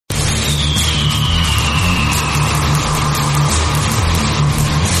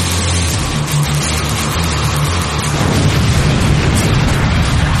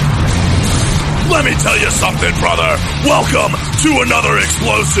tell you something, brother. Welcome to another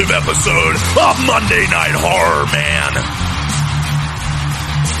explosive episode of Monday Night Horror, man.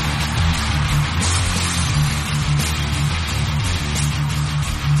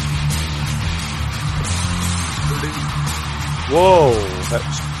 Whoa, that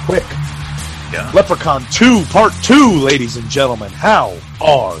was quick. Yeah. Leprechaun 2, Part 2, ladies and gentlemen. How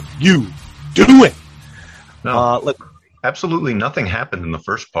are you doing? No, absolutely nothing happened in the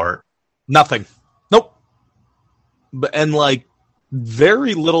first part. Nothing. Nope. And,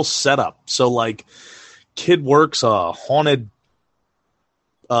 very little setup. So, kid works a haunted,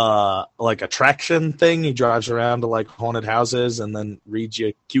 attraction thing. He drives around to, haunted houses and then reads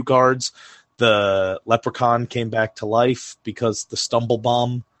you cue cards. The leprechaun came back to life because the stumble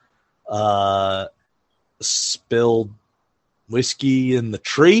bomb spilled whiskey in the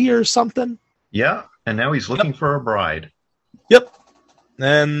tree or something. Yeah, and now he's looking for a bride. Yep.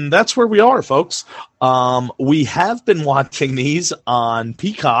 And that's where we are, folks. We have been watching these on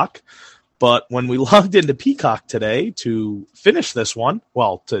Peacock, but when we logged into Peacock today to finish this one,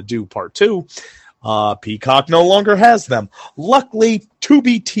 to do part 2, Peacock no longer has them. Luckily,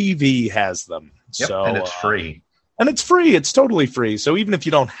 Tubi TV has them. Yep, so, and it's free. And it's free. It's totally free. So even if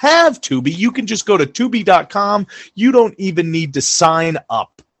you don't have Tubi, you can just go to Tubi.com. You don't even need to sign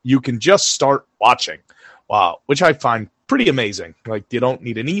up. You can just start watching. Wow, which I find pretty amazing. You don't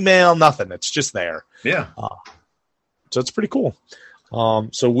need an email, nothing. It's just there. Yeah. So it's pretty cool.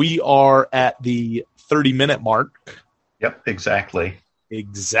 So we are at the 30-minute mark. Yep, exactly.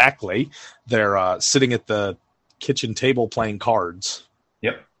 Exactly. They're sitting at the kitchen table playing cards.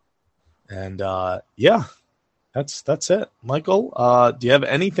 Yep. And that's it. Michael, do you have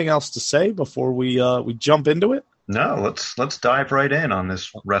anything else to say before we jump into it? No, let's dive right in on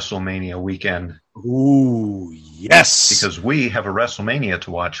this WrestleMania weekend. Ooh, yes. Because we have a WrestleMania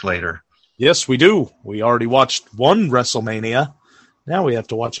to watch later. Yes, we do. We already watched one WrestleMania. Now we have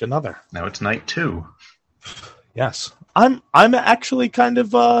to watch another. Now it's night 2. Yes. I'm actually kind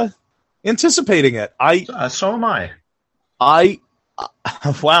of anticipating it. So am I.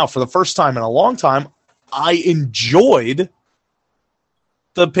 Wow, for the first time in a long time, I enjoyed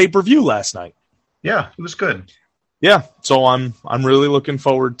the pay-per-view last night. Yeah, it was good. Yeah, so I'm really looking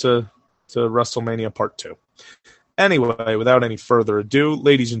forward to WrestleMania Part 2. Anyway, without any further ado,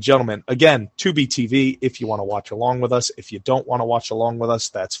 ladies and gentlemen, again, Tubi TV, if you want to watch along with us. If you don't want to watch along with us,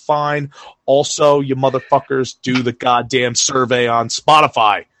 that's fine. Also, you motherfuckers, do the goddamn survey on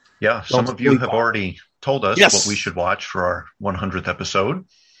Spotify. Yeah, some of you have already told us Yes. what we should watch for our 100th episode.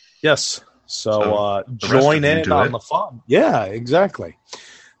 Yes, so join in on the fun. Yeah, exactly.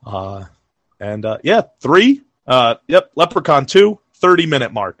 3, Leprechaun 2,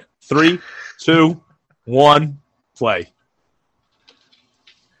 30-minute mark. 3, 2, 1, play.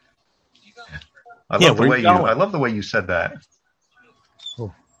 I love the way you said that.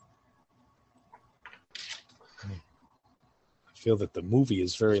 Oh. I feel that the movie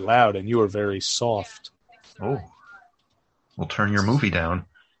is very loud and you are very soft. Oh. We'll turn your movie down.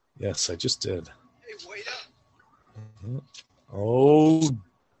 Yes, I just did. Hey, wait up. Oh.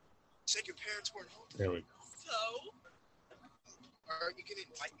 Said your parents weren't home. There we go. So? Are you going to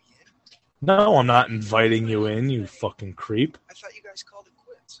invite me in? No, I'm not inviting you in, you fucking creep. I thought you guys called it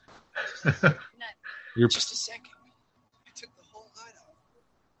quits. Your, Just a second. I took the whole night off.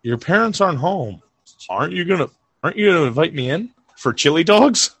 your parents aren't home. Aren't you gonna invite me in for chili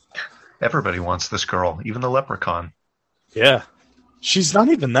dogs? Everybody wants this girl, even the leprechaun. Yeah. She's not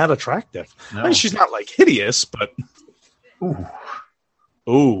even that attractive. No. I mean, she's not hideous, but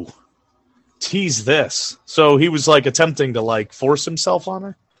ooh. Tease this. So he was attempting to force himself on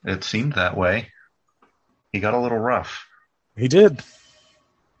her? It seemed that way. He got a little rough. He did. It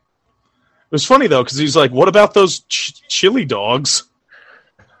was funny though, because he's what about those chili dogs?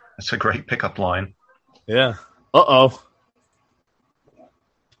 That's a great pickup line. Yeah. Uh-oh.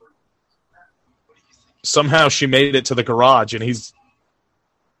 Somehow she made it to the garage, and he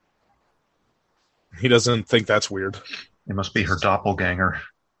doesn't think that's weird. It must be her doppelganger.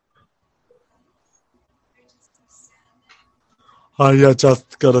 Yeah,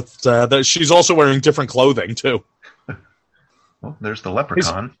 just gotta say that she's also wearing different clothing too. Well, there's the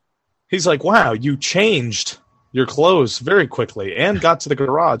leprechaun. He's like, wow, you changed your clothes very quickly and got to the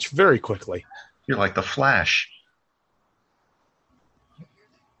garage very quickly. You're like the Flash.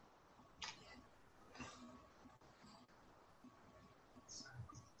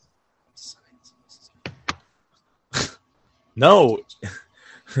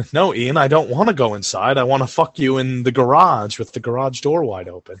 No, Ian, I don't want to go inside. I want to fuck you in the garage with the garage door wide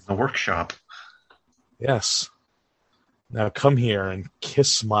open. The workshop. Yes. Now come here and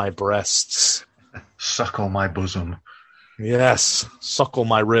kiss my breasts. Suckle my bosom. Yes, suckle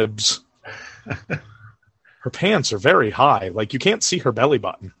my ribs. Her pants are very high. Like, you can't see her belly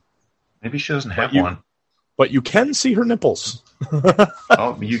button. Maybe she doesn't have you- one. But you can see her nipples.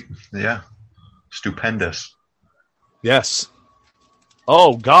 Yeah. Stupendous. Yes.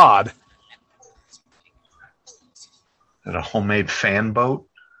 Oh, God. Is it a homemade fan boat?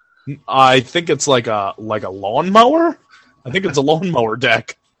 I think it's like a lawnmower. I think it's a lawnmower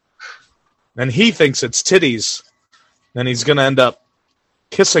deck. And he thinks it's titties. And he's going to end up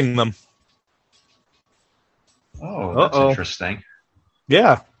kissing them. Oh, that's interesting.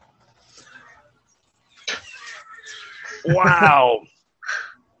 Yeah. Wow.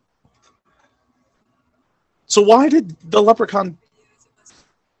 So why did the leprechaun...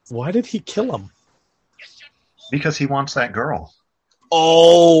 Why did he kill him? Because he wants that girl.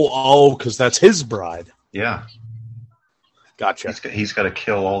 Oh, because that's his bride. Yeah. Gotcha. He's got to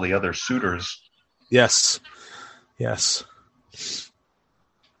kill all the other suitors. Yes.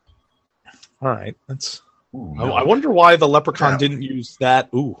 All right. That's. Ooh, I wonder why the leprechaun didn't use that.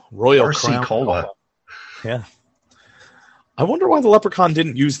 Ooh, Royal RC Crown Cola. Yeah. I wonder why the leprechaun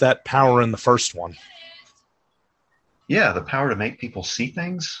didn't use that power in the first one. Yeah, the power to make people see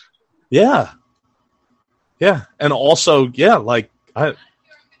things. Yeah. Yeah, and also, very,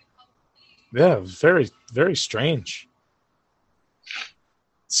 very strange.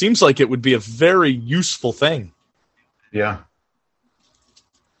 Seems like it would be a very useful thing. Yeah.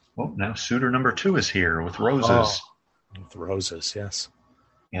 Well, now suitor number 2 is here with roses. Oh, with roses, yes.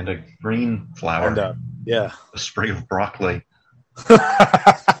 And a green flower. And, yeah. A sprig of broccoli.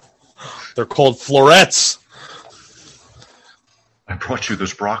 They're called florets. I brought you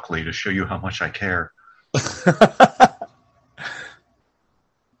this broccoli to show you how much I care.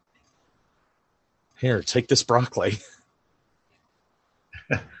 Here, take this broccoli.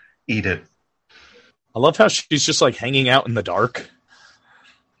 Eat it. I love how she's just like hanging out in the dark.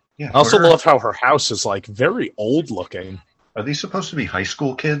 Yeah. I also love how her house is like very old looking. Are these supposed to be high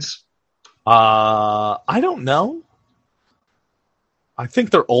school kids? I don't know. I think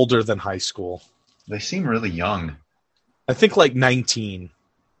they're older than high school. They seem really young. I think like 19.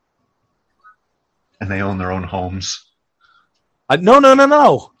 And they own their own homes.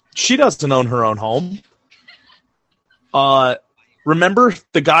 No. She doesn't own her own home. Remember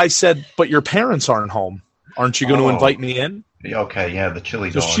the guy said, "But your parents aren't home. Aren't you going to invite me in?" Okay, yeah, the chili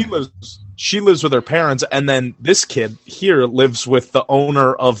dog. She lives with her parents, and then this kid here lives with the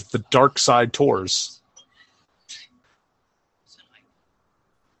owner of the Dark Side Tours.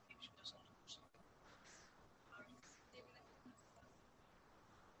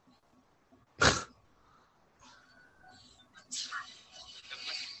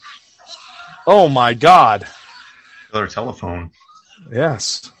 Oh my God. Their telephone.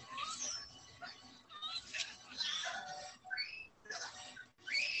 Yes.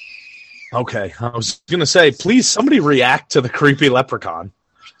 Okay, I was going to say, please somebody react to the creepy leprechaun.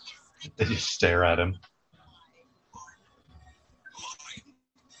 They just stare at him.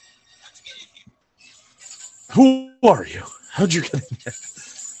 Who are you? How'd you get in here?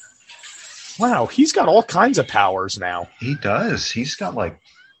 Wow, he's got all kinds of powers now. He does. He's got like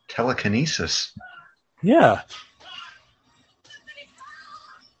telekinesis. Yeah.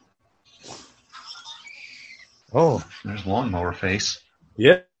 Oh. There's lawnmower face.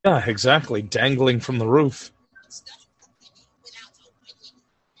 Yeah, exactly. Dangling from the roof.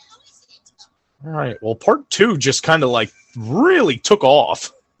 All right. Well, part 2 just kind of like really took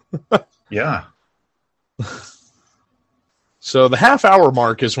off. Yeah. So the half-hour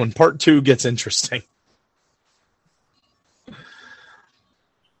mark is when part 2 gets interesting.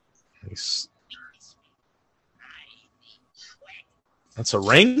 Nice. That's a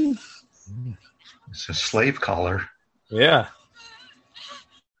ring? It's a slave collar. Yeah.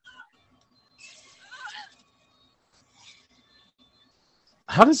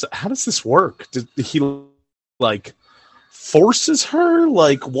 How does this work? Did he like forces her?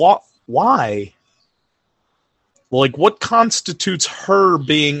 Like what? Why? Like what constitutes her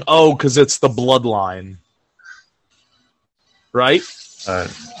being? Because it's the bloodline, right?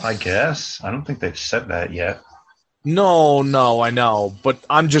 I guess. I don't think they've said that yet. No, I know, but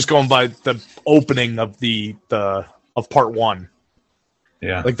I'm just going by the opening of of part 1.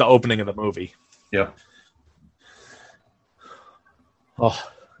 Yeah. Like the opening of the movie. Yep.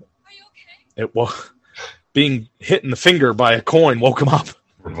 Oh, it was being hit in the finger by a coin woke him up.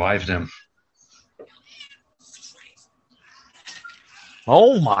 Revived him.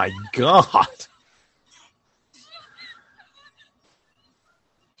 Oh my God.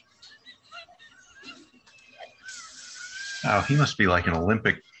 Oh, he must be like an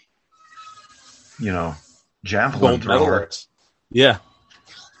Olympic javelin Gold thrower. medalist. Yeah.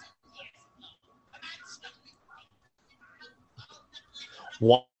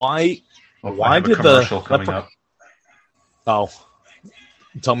 Why? Oh, Why I have a did commercial the coming up Oh,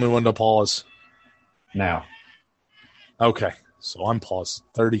 tell me when to pause. now? Okay, so I'm paused.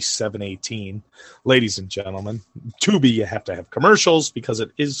 37:18, ladies and gentlemen. Tubi, you have to have commercials because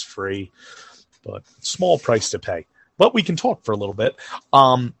it is free, but small price to pay. But we can talk for a little bit.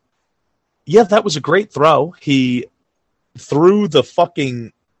 Yeah, that was a great throw. He threw the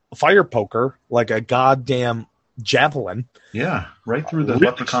fucking fire poker like a goddamn javelin. Yeah, right through the Really?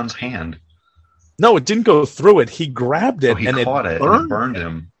 leprechaun's hand. No, it didn't go through it. He grabbed it He and caught it and it burned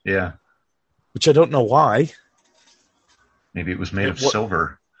him. Yeah, which I don't know why. maybe it was made of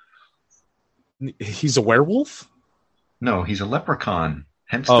silver. He's a werewolf? No, he's a leprechaun.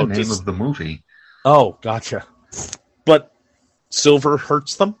 Hence the name of the movie. Oh, gotcha. But silver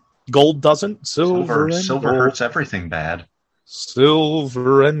hurts them? Gold doesn't? Silver hurts everything bad.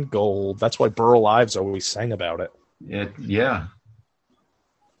 Silver and gold. That's why Burl Ives always sang about it. Yeah.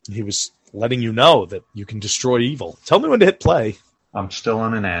 He was letting you know that you can destroy evil. Tell me when to hit play. I'm still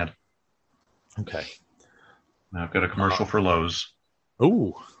on an ad. Okay. Now I've got a commercial for Lowe's.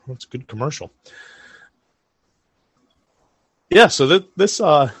 Ooh, that's a good commercial. Yeah, so this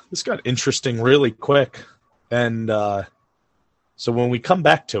got interesting really quick. And so when we come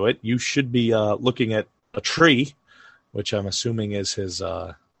back to it, you should be looking at a tree, which I'm assuming is his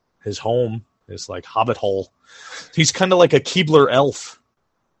home, his like hobbit hole. He's kind of like a Keebler elf.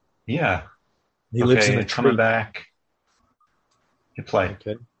 Yeah. He lives in a tree. Coming back. You play.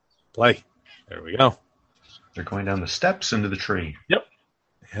 Okay. Play. There we go. They're going down the steps into the tree. Yep.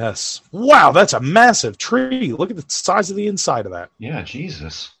 Yes. Wow, that's a massive tree. Look at the size of the inside of that. Yeah,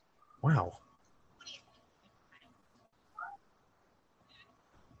 Jesus. Wow.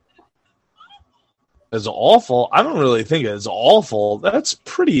 It's awful. I don't really think it's awful. That's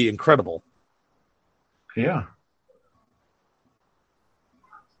pretty incredible. Yeah.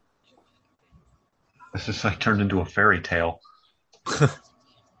 This is like turned into a fairy tale.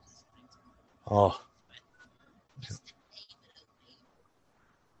 Oh.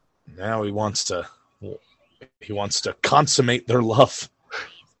 Now he wants to consummate their love.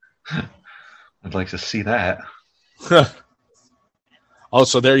 I'd like to see that. Oh,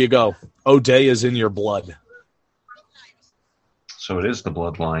 so there you go. O'Day is in your blood. So it is the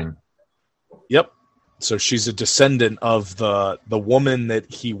bloodline. Yep. So she's a descendant of the woman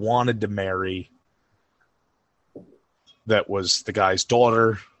that he wanted to marry. That was the guy's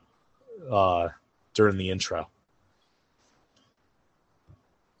daughter during the intro.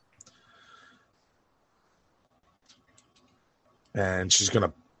 And she's going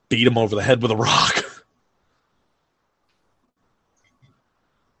to beat him over the head with a rock.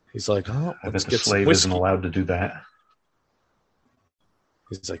 He's like, oh, I bet the slave isn't allowed to do that.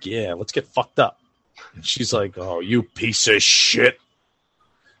 He's like, yeah, let's get fucked up. And she's like, oh, you piece of shit.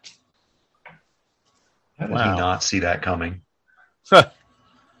 How did he not see that coming?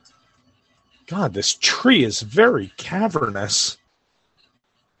 God, this tree is very cavernous.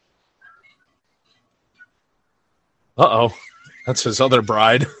 Uh-oh. That's his other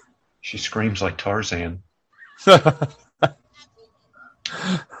bride. She screams like Tarzan.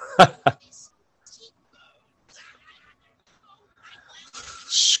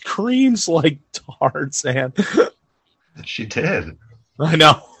 Screams like Tarzan. She did. I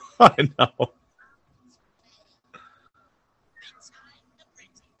know.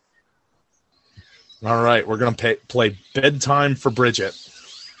 All right, we're going to play Bedtime for Bridget.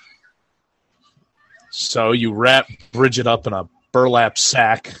 So you wrap Bridget up in a burlap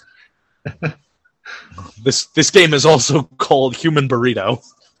sack. This game is also called Human Burrito.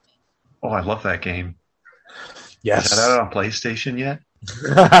 Oh, I love that game. Yes. Is that out on PlayStation yet?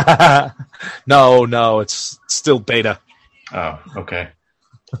 No, it's still beta. Oh, okay.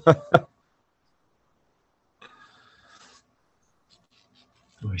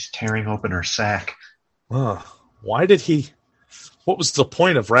 He's tearing open her sack. Why did he... What was the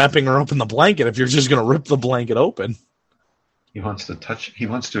point of wrapping her up in the blanket if you're just going to rip the blanket open? He wants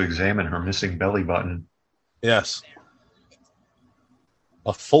to examine her missing belly button. Yes.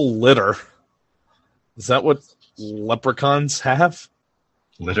 A full litter. Is that what leprechauns have?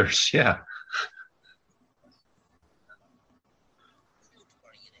 Litters, yeah.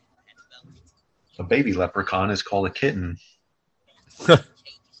 A baby leprechaun is called a kitten.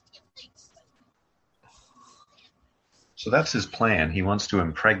 So that's his plan. He wants to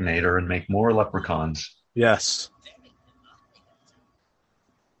impregnate her and make more leprechauns. Yes.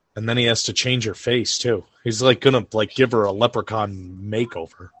 And then he has to change her face, too. He's like going to give her a leprechaun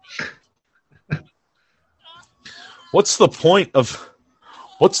makeover. what's the point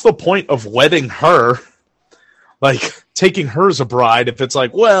of wedding her? Like, taking her as a bride, if it's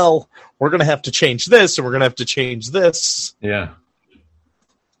like, well, we're going to have to change this, and we're going to have to change this. Yeah.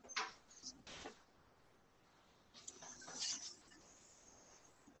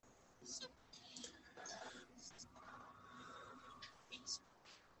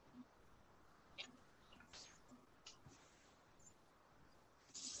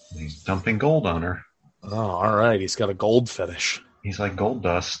 He's dumping gold on her. Oh, all right. He's got a gold fetish. He's like gold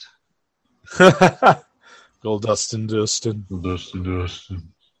dust. Gold Dustin. Dustin.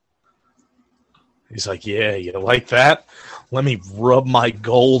 He's like, yeah, you like that? Let me rub my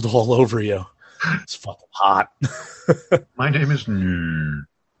gold all over you. It's fucking hot. My name is New.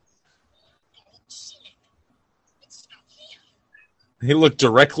 He looked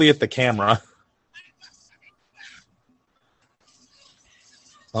directly at the camera.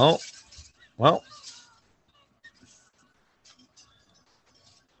 Oh, well.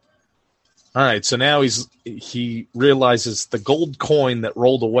 All right, so now he realizes the gold coin that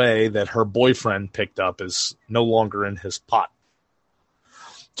rolled away that her boyfriend picked up is no longer in his pot.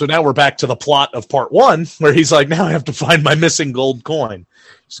 So now we're back to the plot of part 1, where he's like, now I have to find my missing gold coin.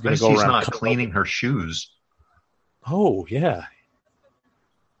 He's going to go around. He's not cleaning her shoes. Oh, yeah.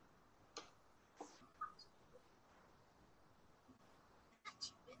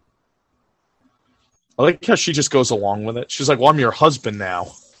 I like how she just goes along with it. She's like, well, I'm your husband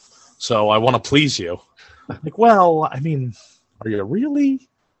now, so I want to please you. Like, well, I mean, are you really?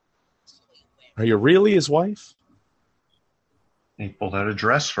 Are you really his wife? He pulled out a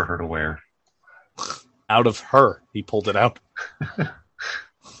dress for her to wear. Out of her. He pulled it out. Out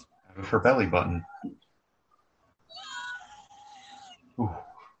of her belly button. Ooh.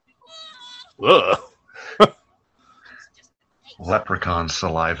 Ugh. Leprechaun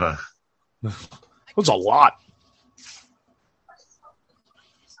saliva. That was a lot.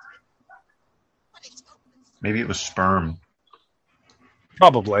 Maybe it was sperm.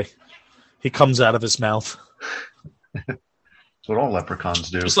 Probably. He comes out of his mouth. That's what all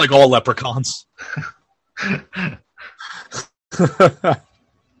leprechauns do. Just like all leprechauns.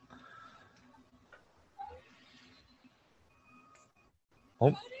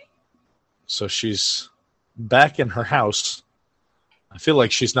 Oh. So she's back in her house. I feel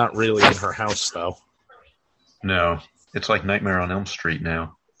like she's not really in her house, though. No. It's like Nightmare on Elm Street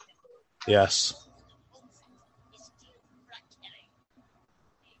now. Yes.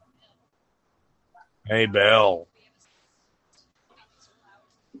 Hey, Bill.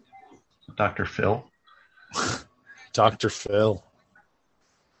 Dr. Phil. Dr. Phil.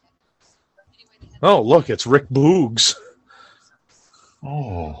 Oh, look, it's Rick Boogs.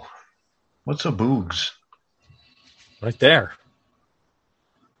 Oh. What's a boogs? Right there.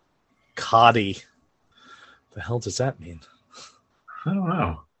 Coddy. The hell does that mean? I don't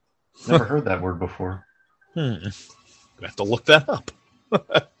know. Never heard that word before. I have to look that up.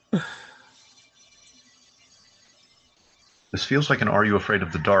 This feels like an Are You Afraid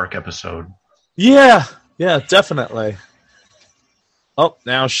of the Dark episode. Yeah, definitely. Oh,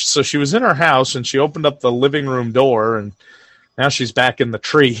 now, so she was in her house, and she opened up the living room door, and now she's back in the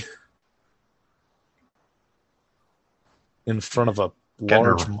tree. In front of a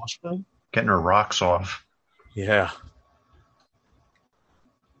large mushroom. Getting her rocks off. Yeah.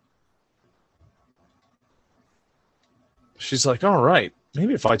 She's like, all right,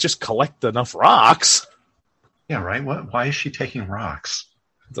 maybe if I just collect enough rocks. Yeah, right? Why is she taking rocks?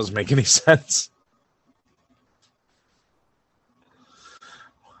 It doesn't make any sense.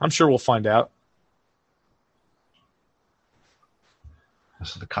 I'm sure we'll find out.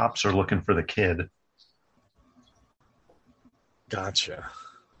 So the cops are looking for the kid. Gotcha.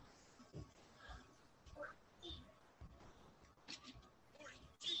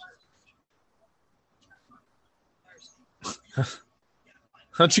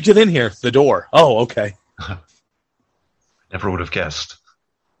 How'd you get in here? The door. Oh, okay. Never would have guessed.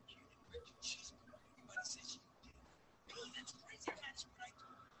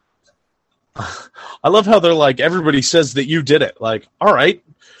 I love how they're like, everybody says that you did it. Like, all right,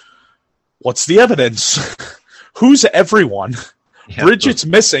 what's the evidence? Who's everyone? Yeah, Bridget's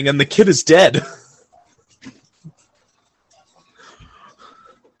missing and the kid is dead.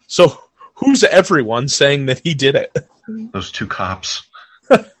 So who's everyone saying that he did it? Those two cops.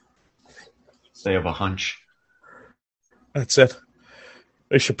 They have a hunch. That's it.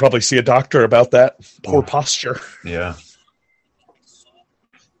 They should probably see a doctor about that. Poor posture. Yeah.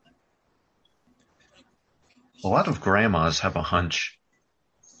 A lot of grandmas have a hunch.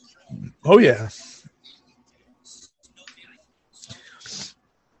 Oh, yeah.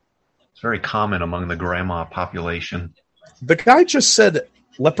 It's very common among the grandma population. The guy just said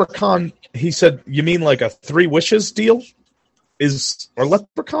leprechaun. He said, "You mean like a 3 wishes deal? Are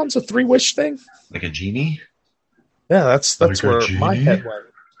leprechauns a 3 wish thing?" Like a genie? Yeah, that's Like a where my genie? head went.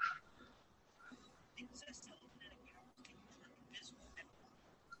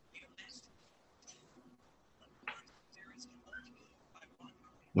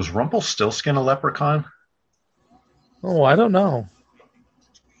 Was Rumpelstiltskin a leprechaun? Oh, I don't know.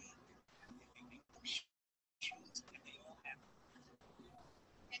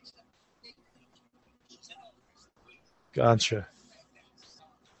 Gotcha.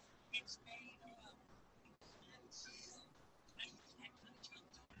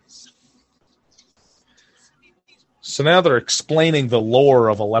 So now they're explaining the lore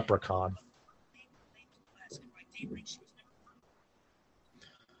of a leprechaun.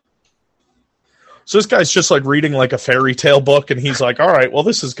 So this guy's just like reading like a fairy tale book, and he's like, "All right, well,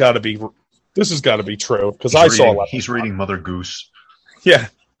 this has got to be true because I saw a leprechaun." He's reading Mother Goose. Yeah.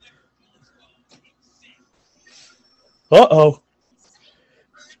 Uh-oh.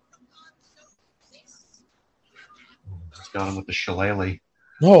 Got him with the shillelagh.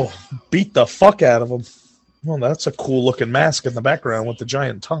 Oh, beat the fuck out of him. Well, that's a cool looking mask in the background with the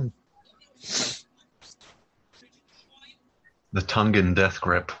giant tongue. The Tungan death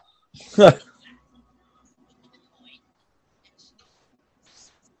grip.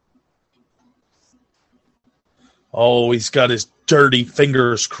 Oh, he's got his dirty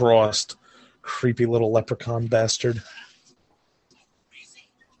fingers crossed. Creepy little leprechaun bastard.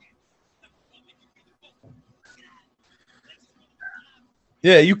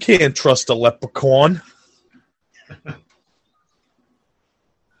 Yeah, you can't trust a leprechaun.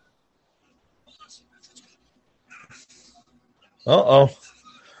 Uh-oh.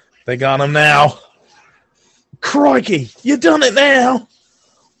 They got him now. Crikey, you done it now.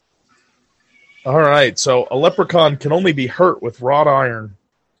 All right, so a leprechaun can only be hurt with wrought iron.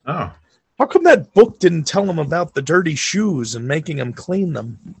 Oh. How come that book didn't tell him about the dirty shoes and making him clean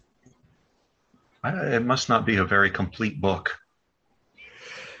them? It must not be a very complete book.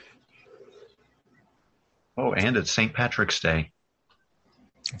 Oh, and it's St. Patrick's Day.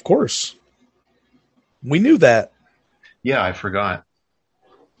 Of course. We knew that. Yeah, I forgot.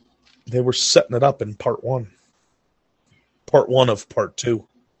 They were setting it up in part 1. Part 1 of part 2.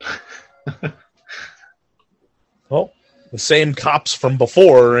 Well, the same cops from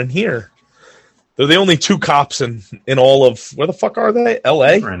before are in here. They're the only 2 cops in all of... Where the fuck are they?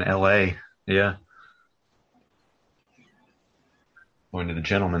 L.A.? We're in L.A., yeah. Going to the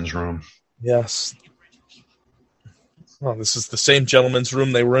gentleman's room. Yes. Oh, this is the same gentleman's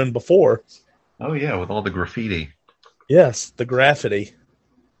room they were in before. Oh, yeah, with all the graffiti. Yes, the graffiti.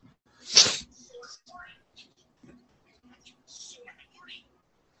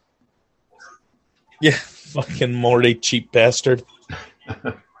 Yeah, fucking Morty, cheap bastard.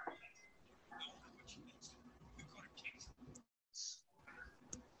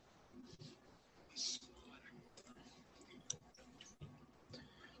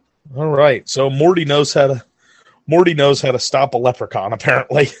 All right, so Morty knows how to stop a leprechaun,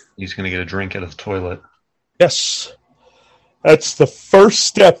 apparently. He's going to get a drink out of the toilet. Yes. That's the first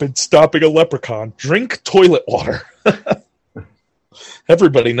step in stopping a leprechaun. Drink toilet water.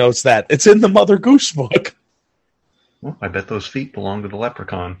 Everybody knows that. It's in the Mother Goose book. Well, I bet those feet belong to the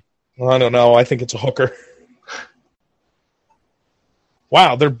leprechaun. Well, I don't know. I think it's a hooker.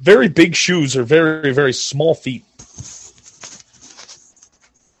 Wow, they're very big shoes or very, very small feet.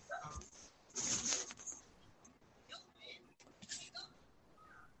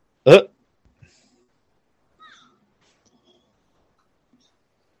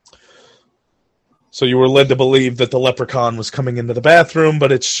 So you were led to believe that the leprechaun was coming into the bathroom,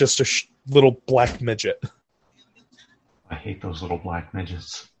 but it's just a little black midget. I hate those little black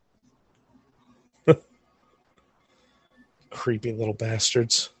midgets. Creepy little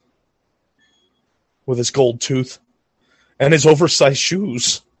bastards. With his gold tooth. And his oversized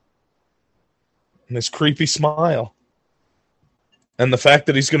shoes. And his creepy smile. And the fact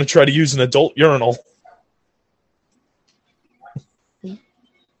that he's going to try to use an adult urinal.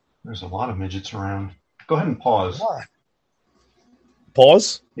 There's a lot of midgets around. Go ahead and pause. Why?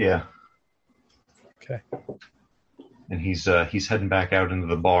 Pause? Yeah. Okay. And he's heading back out into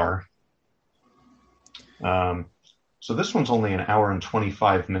the bar. So this one's only an hour and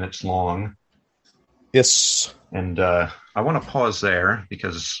 25 minutes long. Yes. And I want to pause there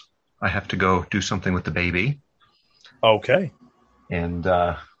because I have to go do something with the baby. Okay. And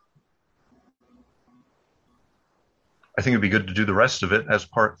I think it'd be good to do the rest of it as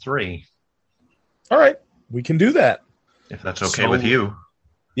part 3. All right. We can do that. If that's okay with you.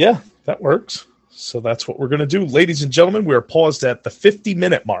 Yeah. That works. So that's what we're going to do. Ladies and gentlemen, we are paused at the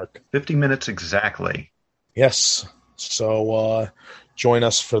 50-minute mark. 50 minutes exactly. Yes. So join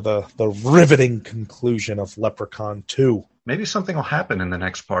us for the riveting conclusion of Leprechaun 2. Maybe something will happen in the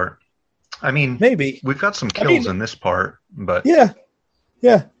next part. I mean, maybe. We've got some kills in this part, but... Yeah.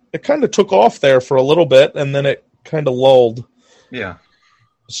 It kind of took off there for a little bit, and then it kind of lulled. Yeah.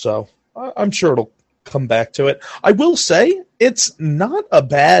 So I'm sure it'll come back to it. I will say it's not a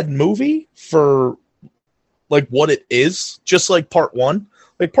bad movie for like what it is, just like part 1.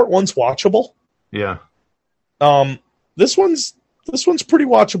 Like part 1's watchable. Yeah. This one's pretty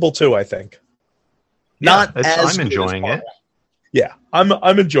watchable too, I think. I'm enjoying it. Yeah, I'm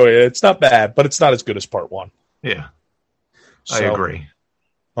enjoying it. It's not bad, but it's not as good as part 1. Yeah. So, I agree.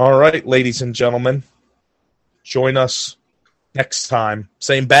 All right, ladies and gentlemen, join us next time.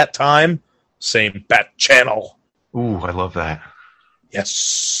 Same bat time, same bat channel. Ooh, I love that.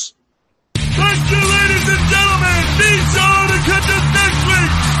 Yes. Thank you, ladies